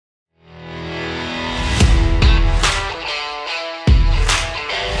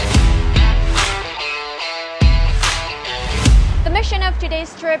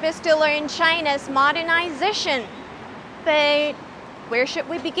today's trip is to learn China's modernization. But where should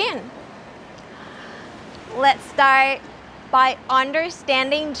we begin? Let's start by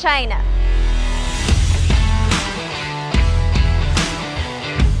understanding China.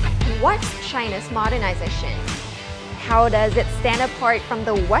 What's China's modernization? How does it stand apart from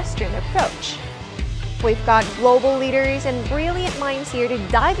the Western approach? We've got global leaders and brilliant minds here to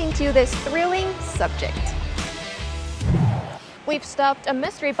dive into this thrilling subject. We've stuffed a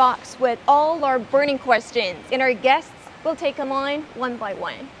mystery box with all our burning questions, and our guests will take them on one by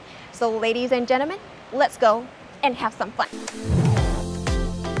one. So ladies and gentlemen, let's go and have some fun.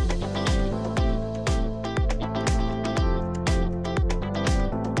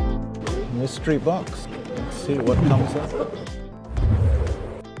 Mystery box. Let's see what comes up.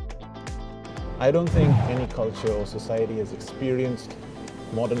 I don't think any culture or society has experienced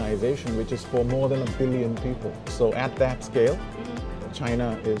modernization, which is for more than 1 billion people. So at that scale,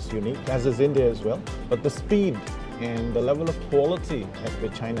 China is unique, as is India as well. But the speed and the level of quality at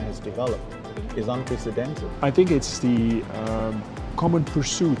which China has developed is unprecedented. I think it's the common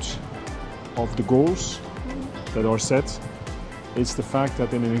pursuit of the goals that are set. It's the fact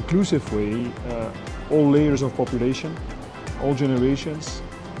that in an inclusive way, all layers of population, all generations,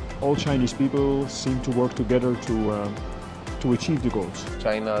 all Chinese people seem to work together to achieve the goals.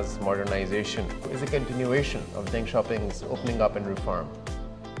 China's modernization is a continuation of Deng Xiaoping's opening up and reform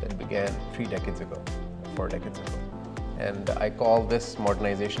that began 3 decades ago, 4 decades ago. And I call this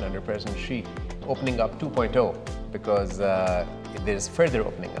modernization under President Xi opening up 2.0 because there's further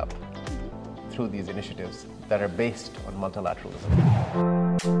opening up through these initiatives that are based on multilateralism.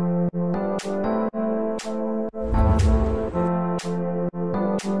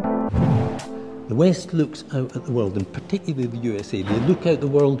 The West looks out at the world, and particularly the USA. They look out the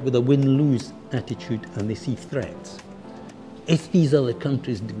world with a win-lose attitude and they see threats. If these other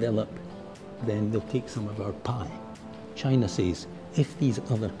countries develop, then they'll take some of our pie. China says, if these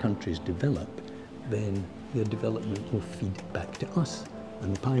other countries develop, then their development will feed back to us,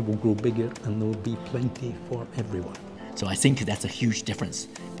 and the pie will grow bigger and there will be plenty for everyone. So I think that's a huge difference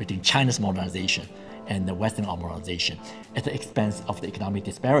between China's modernization and the Western modernization at the expense of the economic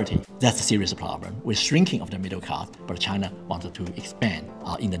disparity. That's a serious problem. We're shrinking of the middle class, but China wanted to expand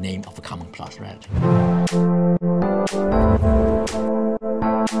in the name of a common prosperity.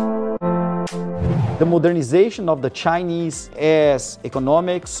 The modernization of the Chinese as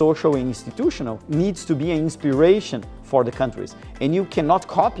economic, social, and institutional needs to be an inspiration for the countries. And you cannot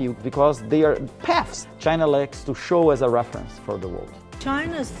copy because they are paths China likes to show as a reference for the world.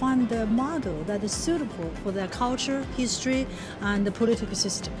 China found a model that is suitable for their culture, history, and the political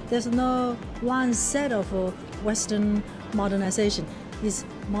system. There's no one set of Western modernization. This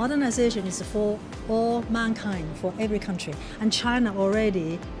modernization is for all mankind, for every country. And China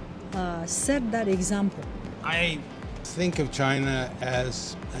already set that example. I think of China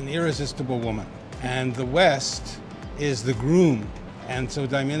as an irresistible woman, and the West is the groom. And so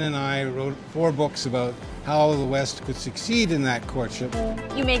Daimin and I wrote 4 books about how the West could succeed in that courtship.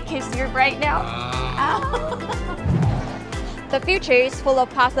 You may kiss your bride now. The future is full of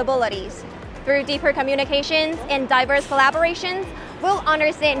possibilities. Through deeper communications and diverse collaborations, we'll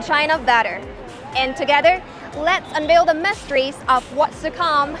understand China better. And together, let's unveil the mysteries of what's to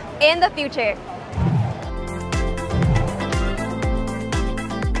come in the future.